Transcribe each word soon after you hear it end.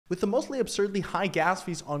with the mostly absurdly high gas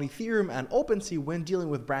fees on Ethereum and Opensea when dealing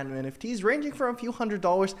with brand new NFTs ranging from a few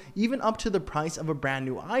 $100s even up to the price of a brand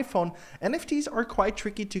new iPhone, NFTs are quite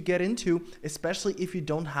tricky to get into, especially if you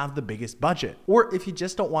don't have the biggest budget, or if you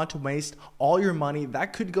just don't want to waste all your money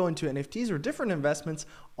that could go into NFTs or different investments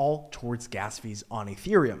all towards gas fees on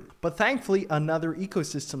Ethereum. But thankfully, another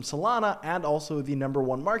ecosystem, Solana, and also the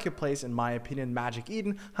 #1 marketplace, in my opinion, Magic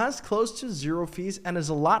Eden, has close to zero fees and is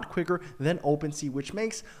a lot quicker than Opensea, which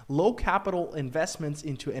makes low capital investments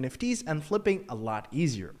into NFTs and flipping a lot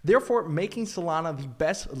easier. Therefore, making Solana the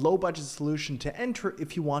best low budget solution to enter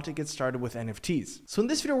if you want to get started with NFTs. So in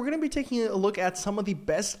this video, we're going to be taking a look at some of the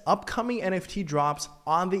best upcoming NFT drops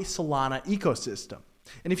on the Solana ecosystem.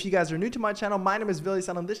 And if you guys are new to my channel, my name is Vilius,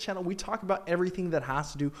 and on this channel, we talk about everything that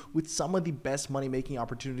has to do with some of the best money-making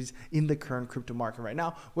opportunities in the current crypto market right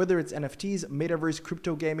now, whether it's NFTs, metaverse,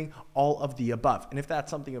 crypto gaming, all of the above. And if that's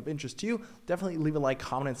something of interest to you, definitely leave a like,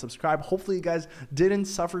 comment, and subscribe. Hopefully you guys didn't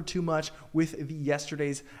suffer too much with the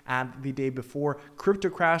yesterday's and the day before crypto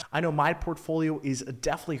crash. I know my portfolio is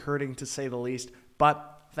definitely hurting, to say the least,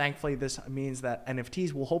 but thankfully, this means that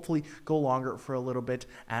NFTs will hopefully go longer for a little bit,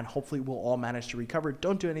 and hopefully we'll all manage to recover.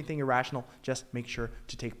 Don't do anything irrational. Just make sure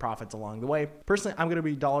to take profits along the way. Personally, I'm going to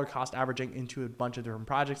be dollar cost averaging into a bunch of different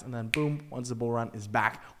projects, and then boom, once the bull run is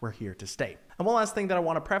back, we're here to stay. And one last thing that I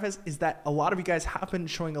want to preface is that a lot of you guys have been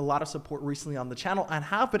showing a lot of support recently on the channel and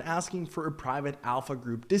have been asking for a private alpha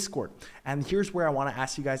group Discord. And here's where I want to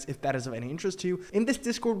ask you guys if that is of any interest to you. In this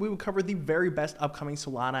Discord, we will cover the very best upcoming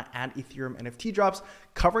Solana and Ethereum NFT drops,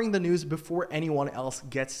 covering the news before anyone else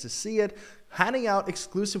gets to see it, handing out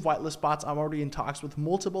exclusive whitelist spots. I'm already in talks with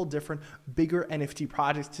multiple different bigger NFT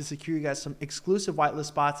projects to secure you guys some exclusive whitelist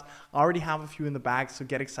spots. I already have a few in the bag, so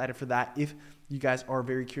get excited for that. If you guys are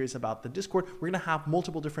very curious about the Discord, we're going to have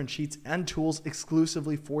multiple different sheets and tools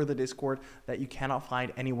exclusively for the Discord that you cannot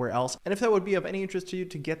find anywhere else. And if that would be of any interest to you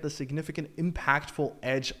to get the significant impactful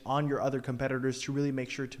edge on your other competitors to really make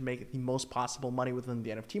sure to make the most possible money within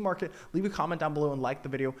the NFT market, leave a comment down below and like the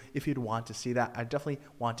video if you'd want to see that. I definitely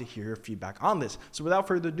want to hear your feedback on this. So without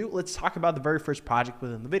further ado, let's talk about the very first project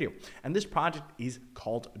within the video. And this project is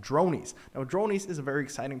called Dronies. Now, Dronies is a very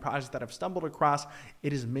exciting project that I've stumbled across.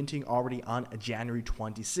 It is minting already on January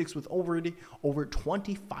 26th with already over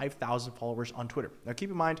 25,000 followers on Twitter. Now,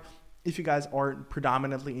 keep in mind, if you guys are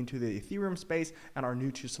predominantly into the Ethereum space and are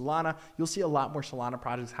new to Solana, you'll see a lot more Solana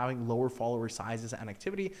projects having lower follower sizes and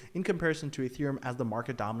activity in comparison to Ethereum, as the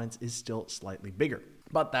market dominance is still slightly bigger.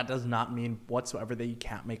 But that does not mean whatsoever that you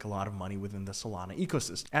can't make a lot of money within the Solana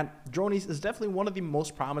ecosystem. And Dronies is definitely one of the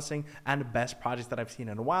most promising and best projects that I've seen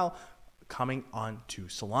in a while coming on to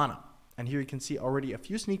Solana. And here you can see already a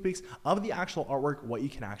few sneak peeks of the actual artwork, what you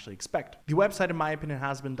can actually expect. The website, in my opinion,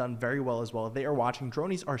 has been done very well as well. They are watching.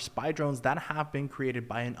 Dronies are spy drones that have been created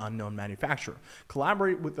by an unknown manufacturer.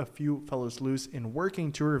 Collaborate with a few fellows loose in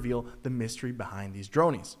working to reveal the mystery behind these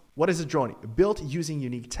Dronies. What is a drone? Built using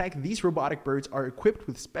unique tech, these robotic birds are equipped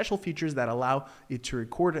with special features that allow it to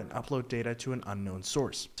record and upload data to an unknown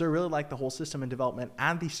source. So I really like the whole system and development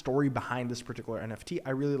and the story behind this particular NFT. I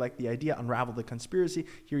really like the idea, unravel the conspiracy.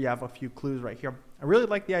 Here you have a few clues right here. I really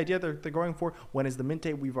like the idea they're going for. When is the mint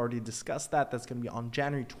date? We've already discussed that. That's going to be on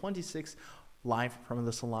January 26th. Live from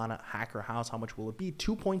the Solana hacker house. How much will it be?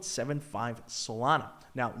 2.75 Solana.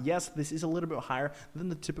 Now, yes, this is a little bit higher than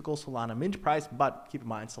the typical Solana mint price, but keep in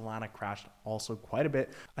mind, Solana crashed also quite a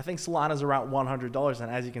bit. I think Solana is around $100,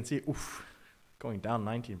 and as you can see, oof, going down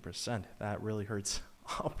 19%. That really hurts.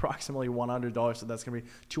 Approximately $100, so that's going to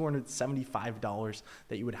be $275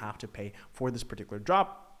 that you would have to pay for this particular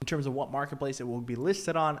drop. In terms of what marketplace it will be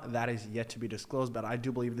listed on, that is yet to be disclosed, but I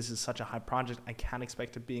do believe this is such a high project, I can't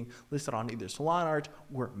expect it being listed on either Solana Art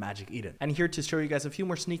or Magic Eden. And here to show you guys a few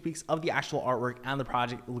more sneak peeks of the actual artwork and the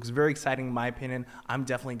project. It looks very exciting in my opinion. I'm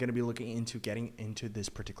definitely going to be looking into getting into this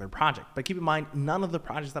particular project. But keep in mind, none of the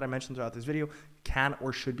projects that I mentioned throughout this video can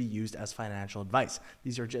or should be used as financial advice.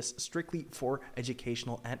 These are just strictly for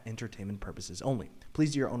educational and entertainment purposes only.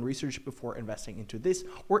 Please do your own research before investing into this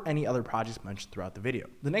or any other projects mentioned throughout the video.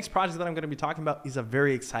 The next project that I'm going to be talking about is a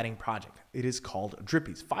very exciting project. It is called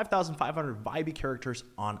Drippies, 5,500 vibey characters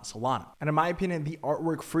on Solana. And in my opinion, the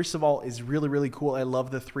artwork, first of all, is really, really cool. I love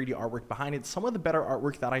the 3D artwork behind it. Some of the better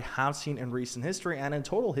artwork that I have seen in recent history and in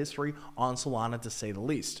total history on Solana, to say the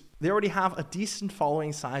least. They already have a decent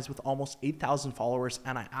following size with almost 8,000 followers,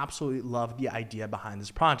 and I absolutely love the idea behind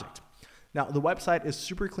this project. Now, the website is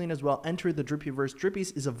super clean as well. Enter the Drippyverse.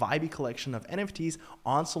 Drippies is a vibey collection of NFTs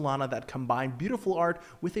on Solana that combine beautiful art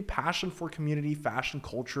with a passion for community, fashion,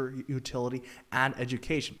 culture, utility, and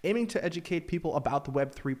education, aiming to educate people about the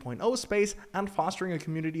Web 3.0 space and fostering a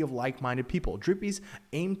community of like-minded people. Drippies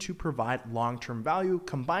aim to provide long-term value,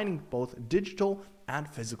 combining both digital and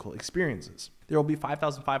physical experiences. There will be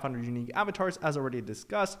 5,500 unique avatars, as already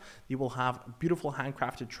discussed. You will have beautiful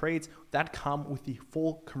handcrafted trades that come with the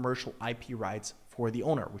full commercial IP rights for the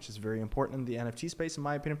owner, which is very important in the NFT space, in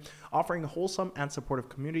my opinion, offering a wholesome and supportive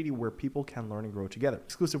community where people can learn and grow together.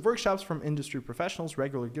 Exclusive workshops from industry professionals,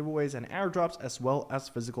 regular giveaways, and airdrops, as well as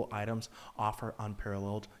physical items, offer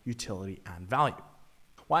unparalleled utility and value.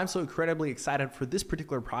 Why I'm so incredibly excited for this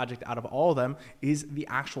particular project out of all of them is the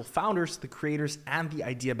actual founders, the creators, and the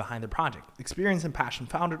idea behind the project. Experience and Passion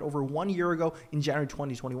founded over 1 year ago in January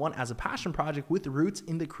 2021 as a passion project with roots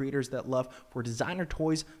in the creators that love for designer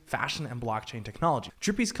toys, fashion, and blockchain technology.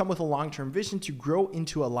 Drippies come with a long-term vision to grow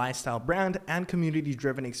into a lifestyle brand and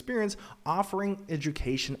community-driven experience, offering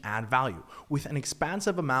education and value with an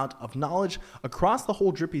expansive amount of knowledge across the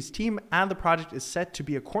whole Drippies team, and the project is set to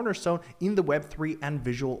be a cornerstone in the Web3 and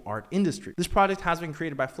visual art industry. This project has been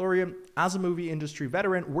created by Florian as a movie industry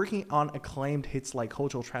veteran, working on acclaimed hits like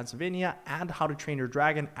Hotel Transylvania and How to Train Your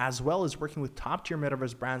Dragon, as well as working with top-tier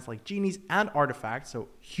metaverse brands like Genies and Artifact, so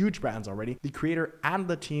huge brands already. The creator and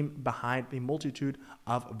the team behind a multitude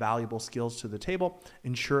of valuable skills to the table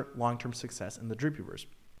ensure long-term success in the Drippyverse.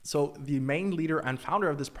 So the main leader and founder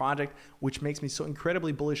of this project, which makes me so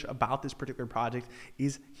incredibly bullish about this particular project,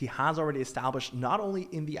 is he has already established not only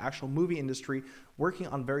in the actual movie industry, working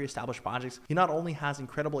on very established projects. He not only has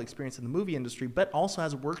incredible experience in the movie industry, but also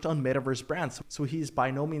has worked on metaverse brands. So he's by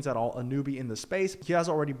no means at all a newbie in the space. He has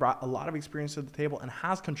already brought a lot of experience to the table and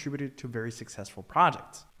has contributed to very successful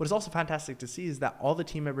projects. What is also fantastic to see is that all the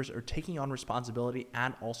team members are taking on responsibility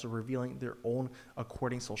and also revealing their own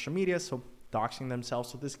according social media. So doxing themselves,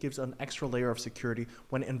 so this gives an extra layer of security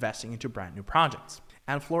when investing into brand new projects.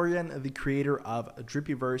 And Florian, the creator of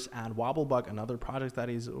Drippyverse and Wobblebug, another project that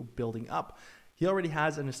he's building up, he already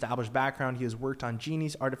has an established background. He has worked on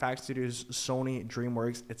Genies, Artifact Studios, Sony,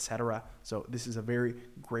 DreamWorks, etc. So this is a very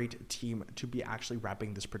great team to be actually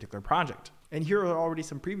wrapping this particular project. And here are already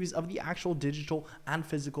some previews of the actual digital and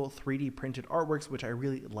physical 3D printed artworks, which I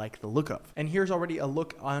really like the look of. And here's already a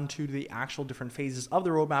look onto the actual different phases of the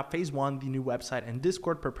roadmap. Phase 1, the new website and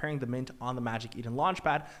Discord, preparing the mint on the Magic Eden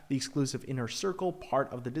Launchpad, the exclusive Inner Circle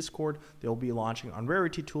part of the Discord. They'll be launching on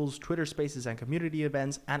Rarity Tools, Twitter Spaces, and community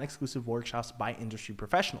events, and exclusive workshops by industry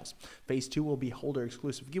professionals. Phase 2 will be holder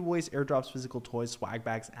exclusive giveaways, airdrops, physical toys, swag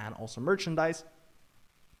bags, and also merchandise.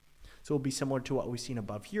 So it'll be similar to what we've seen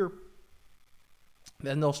above here.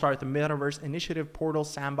 Then they'll start the Metaverse Initiative, Portal,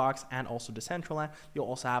 Sandbox, and also Decentraland. You'll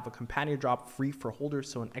also have a companion drop free for holders,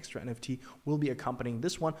 so an extra NFT will be accompanying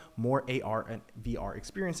this one, more AR and VR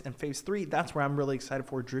experience. And Phase 3, that's where I'm really excited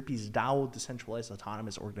for. Drippy's DAO, Decentralized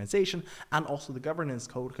Autonomous Organization, and also the governance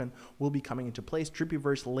token will be coming into place.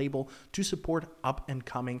 Drippyverse label to support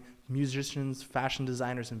up-and-coming musicians, fashion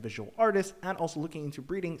designers, and visual artists, and also looking into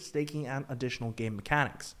breeding, staking, and additional game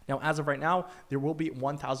mechanics. Now, as of right now, there will be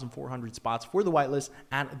 1,400 spots for the whitelist,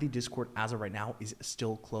 and the Discord as of right now is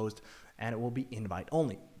still closed, and it will be invite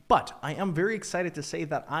only. But I am very excited to say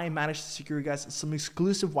that I managed to secure you guys some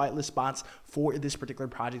exclusive whitelist spots for this particular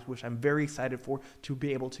project, which I'm very excited for to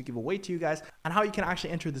be able to give away to you guys. And how you can actually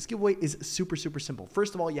enter this giveaway is super simple.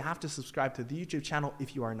 First of all, you have to subscribe to the YouTube channel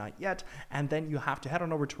if you are not yet, and then you have to head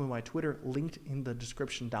on over to my Twitter, linked in the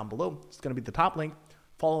description down below. It's going to be the top link.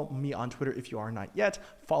 Follow me on Twitter if you are not yet.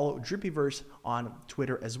 Follow Drippyverse on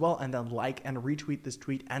Twitter as well, and then like and retweet this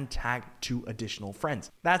tweet and tag 2 additional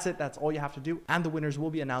friends. That's it. That's all you have to do. And the winners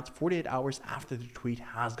will be announced 48 hours after the tweet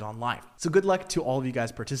has gone live. So good luck to all of you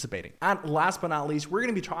guys participating. And last but not least, we're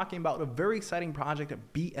going to be talking about a very exciting project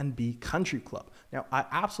at B&B Country Club. Now, I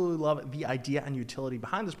absolutely love the idea and utility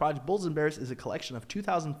behind this project. Bulls and Bears is a collection of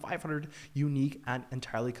 2,500 unique and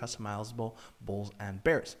entirely customizable bulls and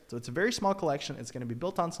bears. So it's a very small collection. It's going to be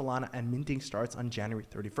built on Solana, and minting starts on January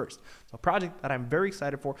 31st. So a project that I'm very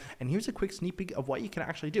excited for. And here's a quick sneak peek of what you can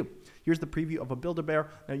actually do. Here's the preview of a Build-A-Bear.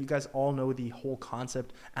 Now, you guys all know the whole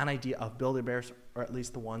concept and idea of Build-A-Bears, or at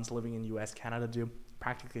least the ones living in US, Canada do.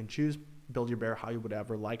 Practically and choose. Build your bear how you would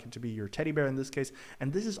ever like it to be, your teddy bear in this case.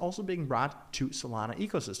 And this is also being brought to Solana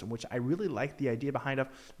ecosystem, which I really like the idea behind of.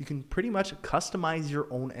 You can pretty much customize your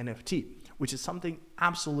own NFT, which is something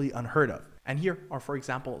absolutely unheard of. And here are, for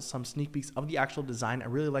example, some sneak peeks of the actual design. I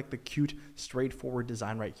really like the cute, straightforward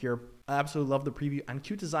design right here. I absolutely love the preview and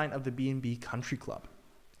cute design of the B&B Country Club.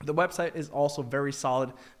 The website is also very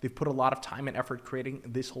solid. They've put a lot of time and effort creating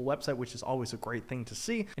this whole website, which is always a great thing to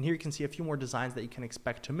see. And here you can see a few more designs that you can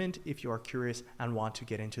expect to mint if you are curious and want to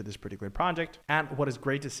get into this particular project. And what is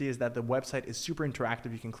great to see is that the website is super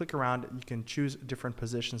interactive. You can click around, you can choose different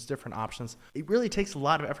positions, different options. It really takes a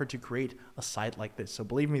lot of effort to create a site like this. So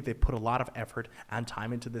believe me, they put a lot of effort and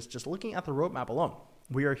time into this. Just looking at the roadmap alone,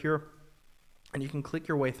 we are here, and you can click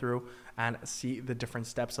your way through and see the different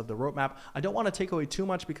steps of the roadmap. I don't want to take away too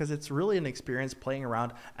much because it's really an experience playing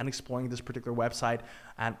around and exploring this particular website.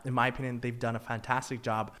 And in my opinion, they've done a fantastic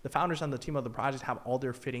job. The founders and the team of the project have all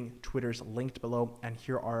their fitting Twitters linked below. And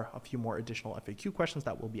here are a few more additional FAQ questions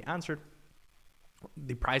that will be answered.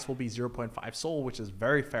 The price will be 0.5 Sol, which is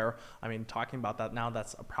very fair. I mean, talking about that now,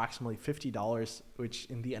 that's approximately $50, which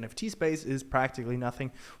in the NFT space is practically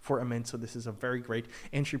nothing for a mint. So this is a very great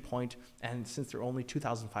entry point. And since they're only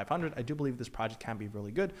 2,500, I do believe this project can be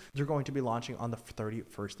really good. They're going to be launching on the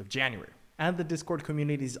 31st of January. And the Discord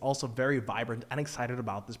community is also very vibrant and excited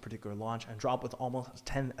about this particular launch and drop with almost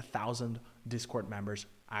 10,000 Discord members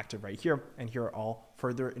active right here. And here are all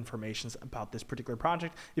further informations about this particular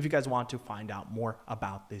project if you guys want to find out more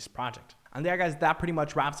about this project. And there, guys, that pretty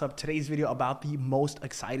much wraps up today's video about the most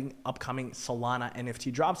exciting upcoming Solana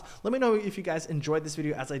NFT drops. Let me know if you guys enjoyed this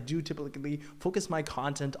video, as I do typically focus my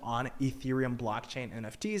content on Ethereum blockchain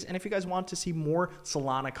NFTs. And if you guys want to see more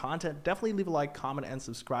Solana content, definitely leave a like, comment, and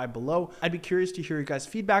subscribe below. I'd be curious to hear your guys'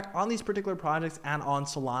 feedback on these particular projects and on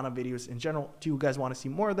Solana videos in general. Do you guys want to see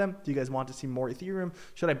more of them? Do you guys want to see more Ethereum?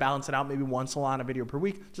 Should I balance it out, maybe one Solana video per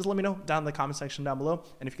week? Just let me know down in the comment section down below.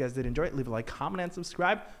 And if you guys did enjoy it, leave a like, comment, and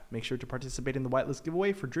subscribe. Make sure to participate in the whitelist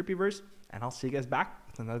giveaway for Drippyverse, and I'll see you guys back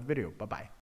with another video. Bye-bye.